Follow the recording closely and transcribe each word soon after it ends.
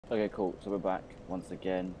Okay, cool. So we're back once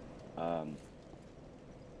again. Um,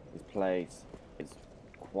 this place is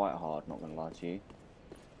quite hard, not gonna lie to you.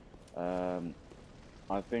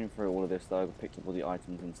 I've been through all of this though, picked up all the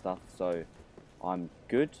items and stuff, so I'm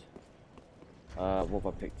good. What have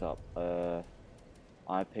I picked up?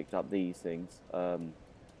 I picked up these things.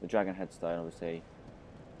 The dragon headstone, obviously.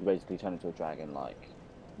 You basically turn into a dragon, like,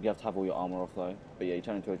 you have to have all your armor off though, but yeah, you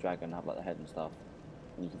turn into a dragon, have like the head and stuff,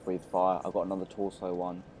 and you can breathe fire. I've got another torso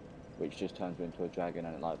one, which just turns you into a dragon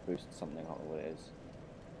and it like boosts something, I don't know what it is.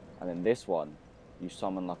 And then this one, you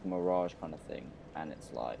summon like a mirage kind of thing, and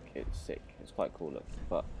it's like, it's sick. It's quite cool looking,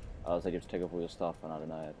 but I was like, you have to take off all your stuff, and I don't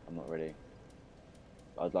know, I'm not really,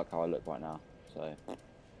 I like how I look right now, so.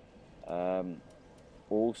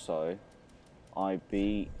 Also, I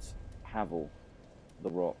beat Havel, the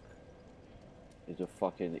Rock. He's a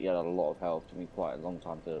fucking, he had a lot of health, took me quite a long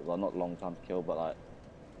time to, well, not a long time to kill, but like,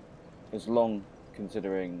 it's long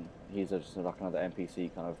considering he's just like another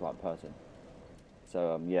NPC kind of like person.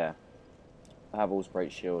 So yeah, Havel's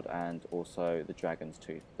great shield and also the dragon's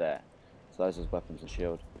tooth there. So those are his weapons and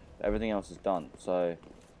shield. Everything else is done. So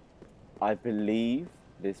I believe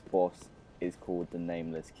this boss is called the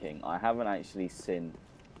Nameless King. I haven't actually seen,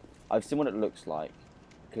 I've seen what it looks like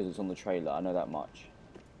because it's on the trailer. I know that much,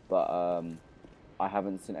 but I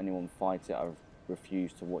haven't seen anyone fight it. I've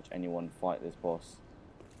refused to watch anyone fight this boss.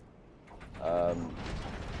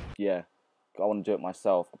 Yeah, I want to do it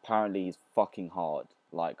myself. Apparently he's fucking hard,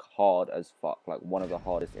 like hard as fuck, like one of the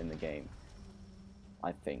hardest in the game,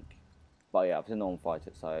 I think. But yeah, I've seen no one fight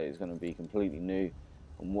it, so it's going to be completely new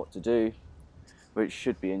on what to do, which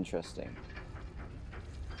should be interesting.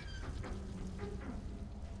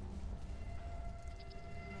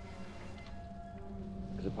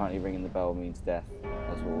 Because apparently ringing the bell means death.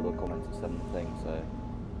 That's what all the comments have said on the thing, so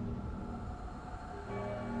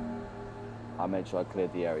I made sure I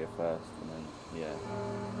cleared the area first, and then, yeah.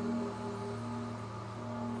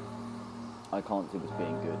 I can't see this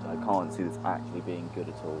being good. I can't see this actually being good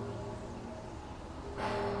at all.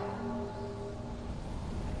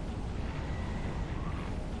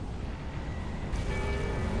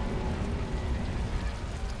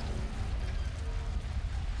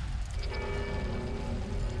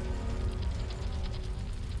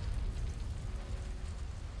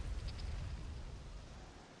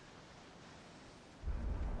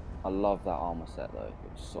 I love that armor set though,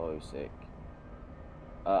 it's so sick.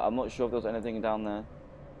 I'm not sure if there was anything down there,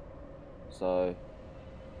 so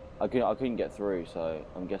I couldn't get through, so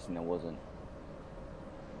I'm guessing there wasn't.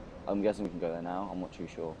 I'm guessing we can go there now. I'm not too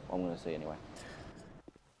sure. I'm gonna see anyway.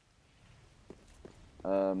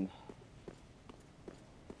 Oh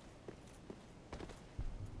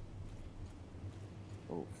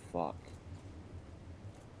fuck.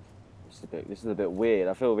 This is a bit weird.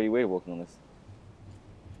 I feel really weird walking on this.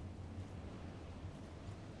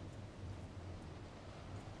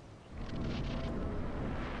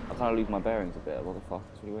 I kind of lose my bearings a bit. What the fuck?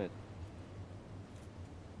 It's really weird.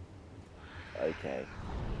 Okay.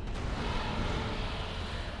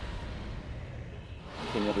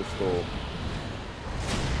 King of the Storm.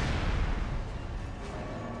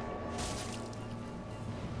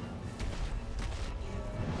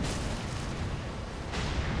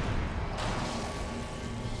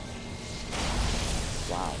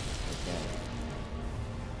 Wow. Okay.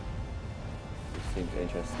 This seems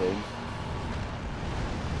interesting.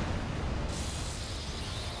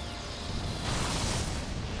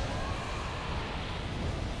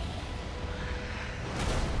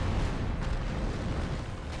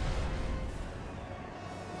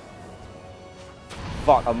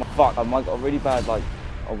 Fuck, I might got a really bad like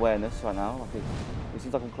awareness right now. Like it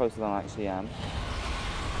seems like I'm closer than I actually am.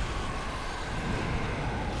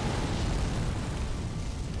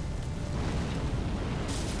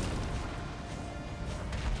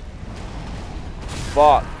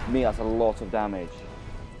 Fuck me, that's a lot of damage.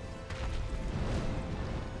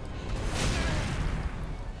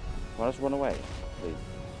 Can I just run away, please?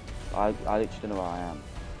 I literally don't know where I am.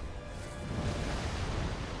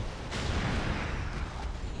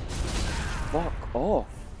 Fuck off.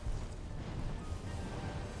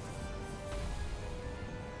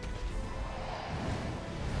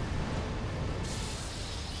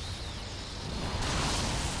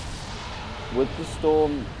 Would the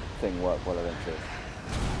storm thing work while I enter?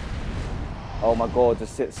 Oh my god,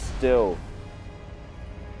 just sit still.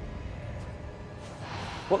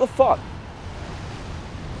 What the fuck?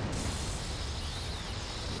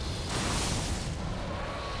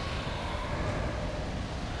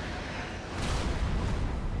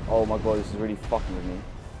 Oh my god, this is really fucking with me.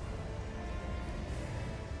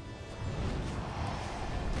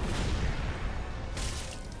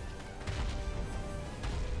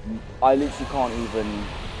 I literally can't even.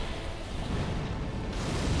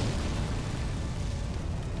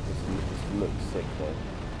 This looks sick though.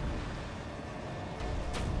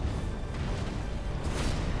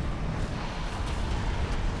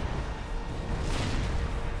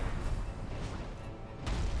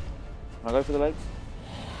 Can I go for the legs?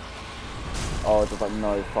 Oh, just like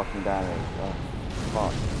no fucking damage. Oh,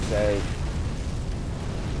 fuck's sake.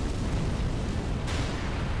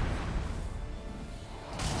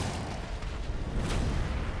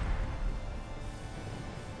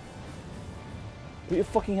 Put your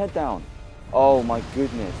fucking head down. Oh my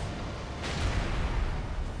goodness.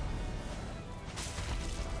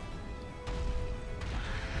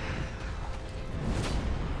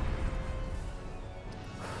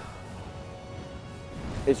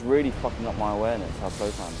 It's really fucking up my awareness how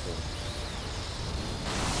close I am to it.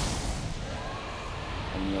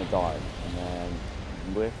 And I'm gonna dive. And then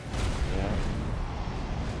whiff. Yeah.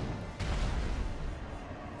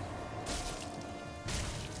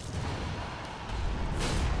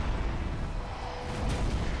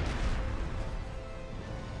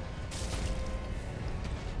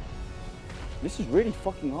 This is really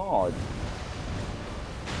fucking hard.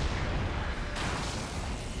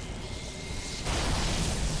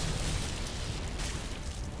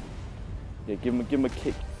 Yeah, give him a kick,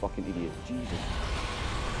 you fucking idiot. Jesus.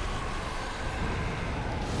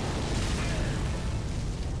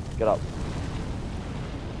 Get up.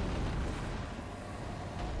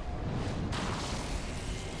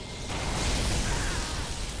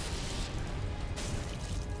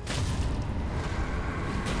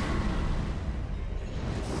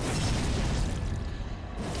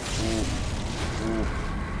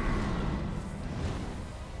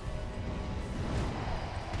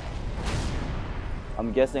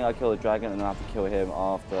 I'm guessing I kill the dragon and then I have to kill him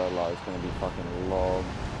after, like, it's gonna be fucking long.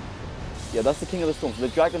 Yeah, that's the King of the Storm. So the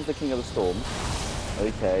dragon's the King of the Storm.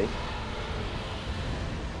 Okay.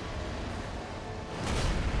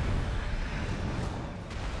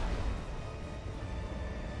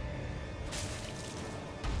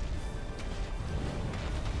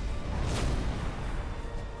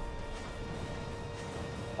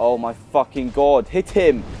 Oh my fucking god, hit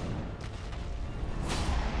him!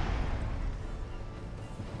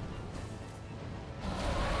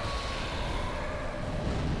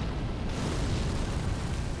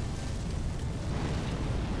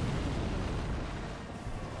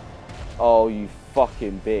 Oh, you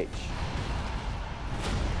fucking bitch.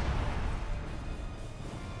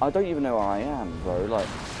 I don't even know where I am, bro, like...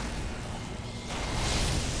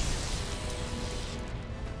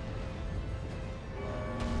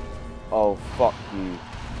 Oh, fuck you.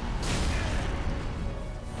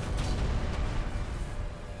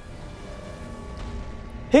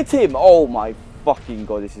 Hit him! Oh my fucking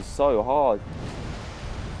god, this is so hard.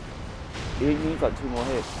 He needs like 2 more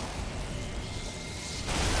hits.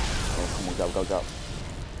 Oh, come on, go, go, go.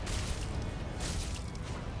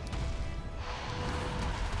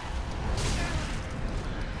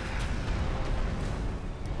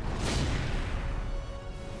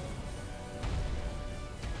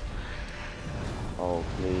 Oh,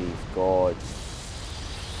 please, God.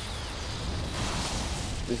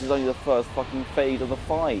 This is only the first fucking phase of the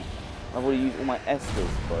fight. I've already used all my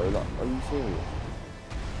Esters, bro. Like, are you serious?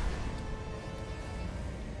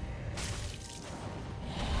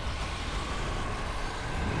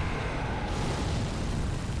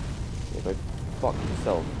 Yeah, go fuck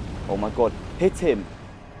yourself. Oh my god, hit him!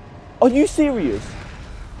 Are you serious?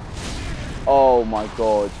 Oh my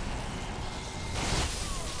god.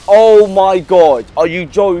 Oh my god, are you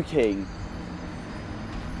joking?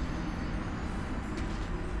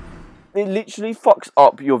 It literally fucks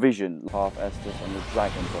up your vision. Half Estus and the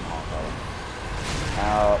dragon's on half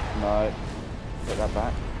hour. No. Take that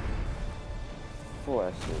back.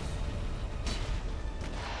 4 Estus.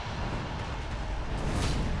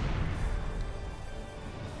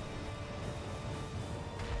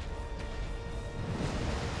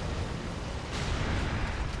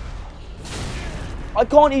 I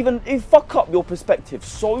can't even fuck up your perspective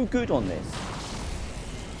so good on this.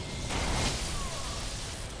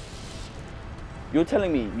 You're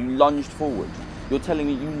telling me you lunged forward. You're telling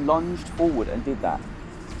me you lunged forward and did that.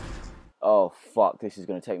 Oh fuck, this is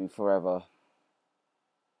gonna take me forever.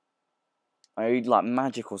 I need like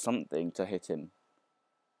magic or something to hit him.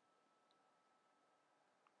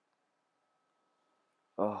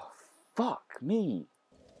 Oh fuck me.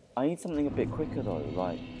 I need something a bit quicker though,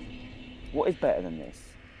 like what is better than this?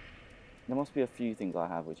 There must be a few things I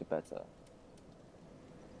have which are better.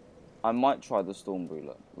 I might try the Storm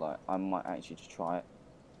Ruler, like I might actually just try it.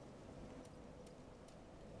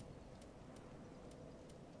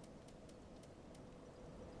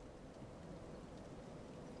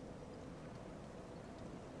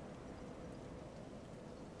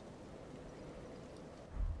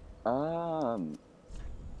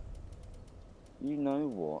 You know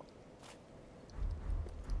what?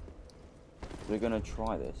 We're gonna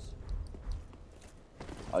try this.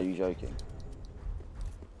 Are you joking?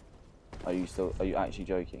 Are you actually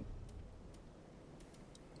joking?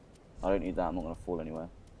 I don't need that, I'm not gonna fall anywhere.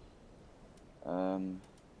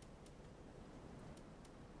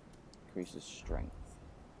 Increases strength.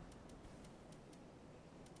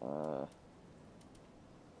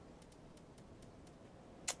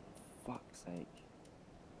 Fuck's sake.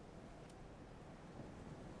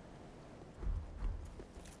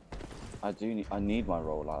 I need my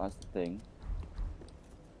roller, that's the thing.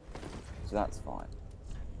 So that's fine.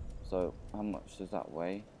 So how much does that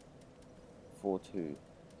weigh? 4.2.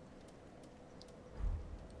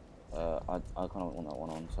 I kind of want that one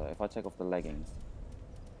on. So if I take off the leggings,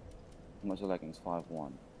 how much are the leggings?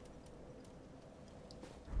 5.1.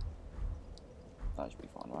 That should be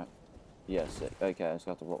fine, right? Yeah, sick. Okay, I just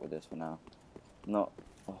have to rock with this for now. Not.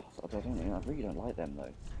 Oh, I really don't like them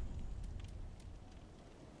though.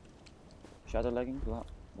 Shadow leggings, will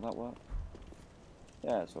that work?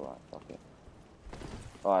 Yeah, it's alright, fuck it.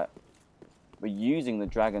 Alright. We're using the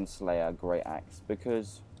Dragon Slayer Great Axe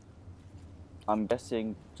because I'm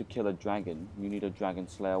guessing to kill a dragon you need a Dragon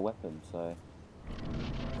Slayer weapon, so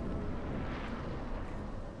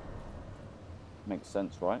makes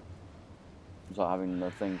sense, right? It's like having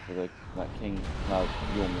the thing for that king, Yorm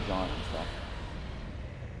the Giant and stuff.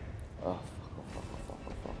 Oh, fuck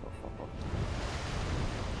off.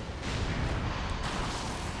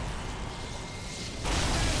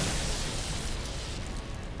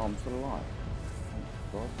 Oh, I'm still alive. Thank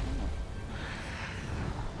God. Yeah.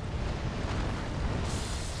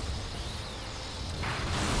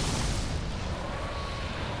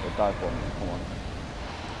 Die for me, come on.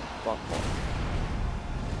 Fuck off.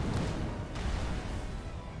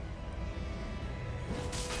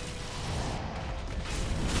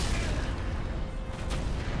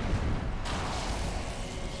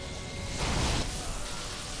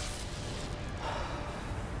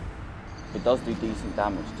 It does do decent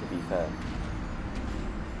damage, to be fair.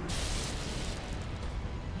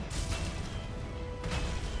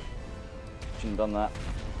 Shouldn't have done that.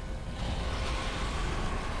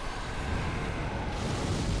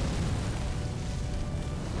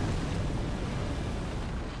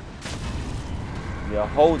 Yeah,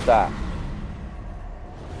 hold that.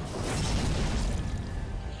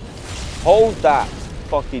 Hold that,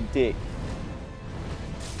 fucking dick.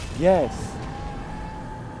 Yes.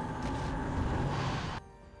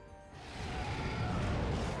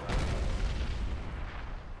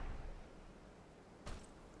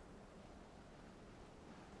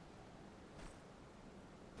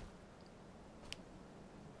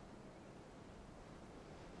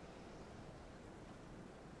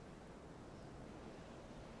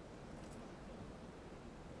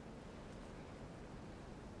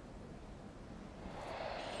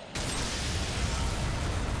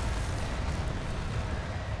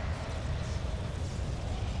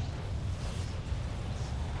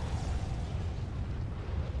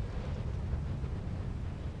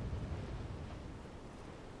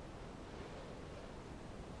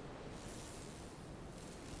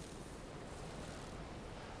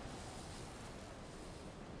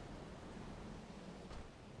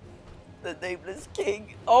 The Nameless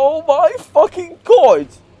King. Oh my fucking God!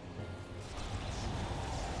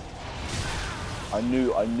 I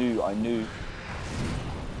knew.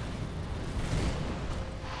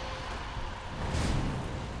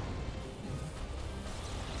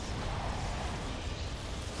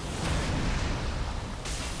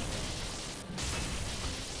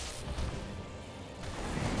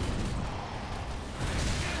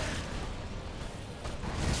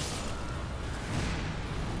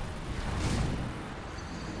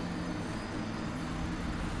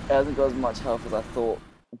 He hasn't got as much health as I thought,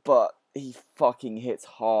 but he fucking hits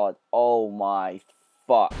hard. Oh my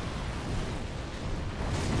fuck.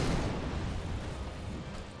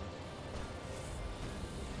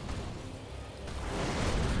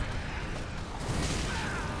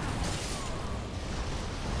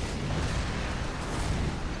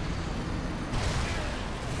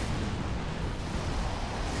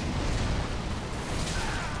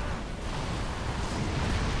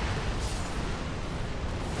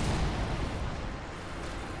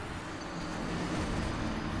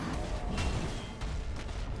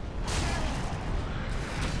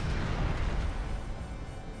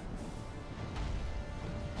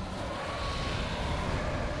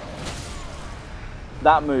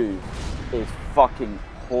 That move is fucking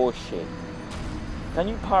horseshit. Can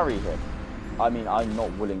you parry him? I mean, I'm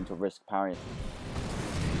not willing to risk parrying him.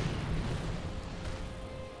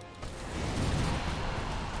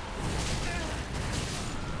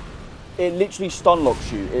 It literally stun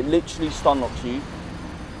locks you. It literally stun locks you.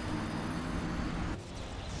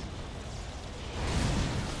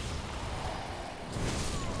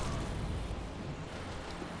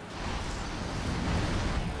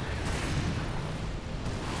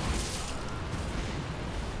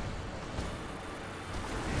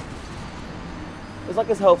 It's like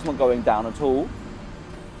his health's not going down at all.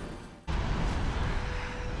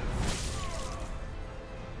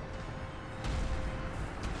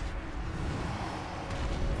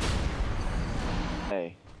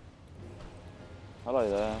 Hey. Hello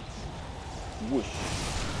there. Whoosh.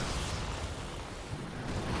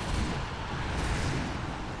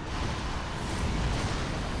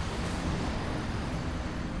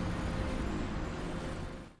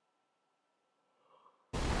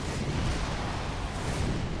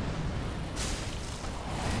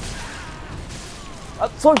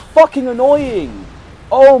 That's so fucking annoying!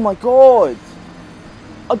 Oh my god!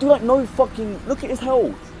 I do like no fucking... Look at his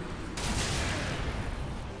health!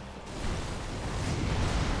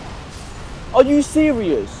 Are you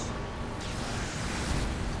serious?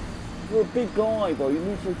 You're a big guy, bro. You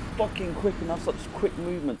move so fucking quick and have such quick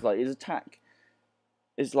movements. Like, his attack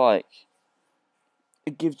is like...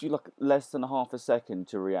 It gives you like less than half a second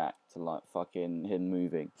to react to like fucking him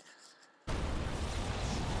moving.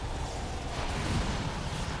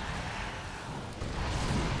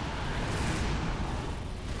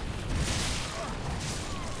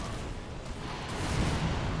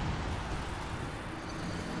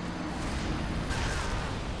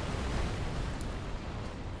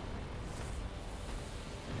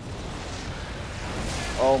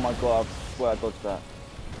 Oh my god, I swear I dodged that.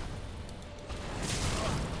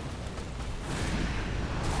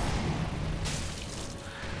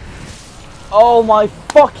 Oh my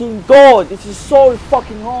fucking god, this is so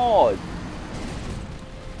fucking hard.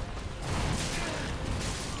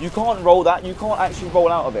 You can't roll that, you can't actually roll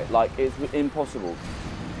out of it, like it's impossible.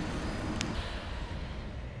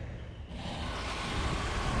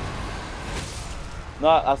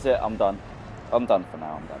 No, that's it, I'm done. I'm done for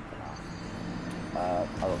now, I'm done for now. I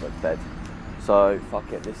got to go to bed. So,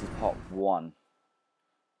 fuck it, this is part 1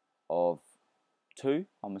 of 2.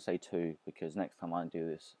 I'm going to say 2, because next time I do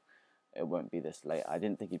this, it won't be this late. I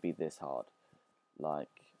didn't think it'd be this hard. Like,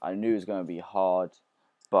 I knew it was going to be hard,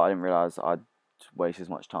 but I didn't realise I'd waste as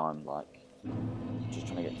much time, like, just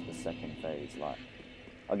trying to get to the second phase. Like,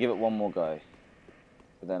 I'll give it one more go,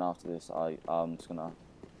 but then after this, I'm just going to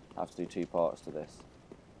have to do 2 parts to this.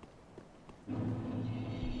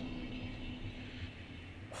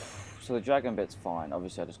 So the dragon bit's fine.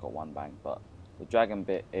 Obviously I just got 1 bang, but the dragon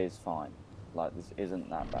bit is fine. Like, this isn't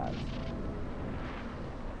that bad.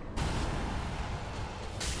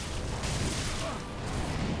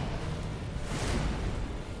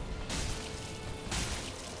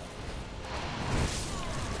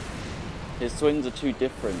 His swings are too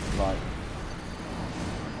different, like...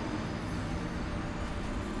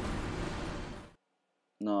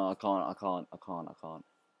 No, I can't.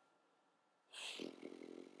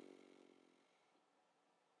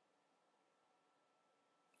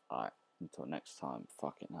 Alright, until next time,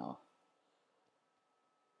 fucking hell.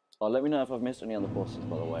 Oh, let me know if I've missed any other bosses,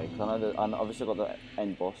 by the way. Because I know that I've obviously got the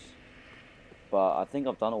end boss. But I think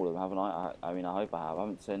I've done all of them, haven't I? I mean, I hope I have. I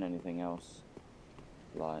haven't seen anything else,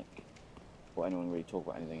 like, or anyone really talk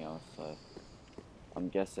about anything else, so I'm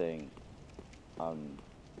guessing I'm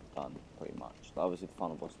done, pretty much. Obviously, the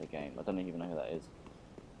final boss of the game. I don't even know who that is.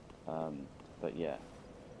 But yeah,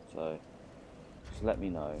 so just let me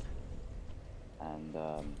know. And,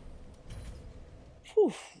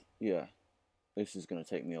 whew, yeah, this is going to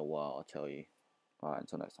take me a while, I'll tell you. Alright,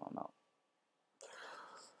 until next time, I'm out.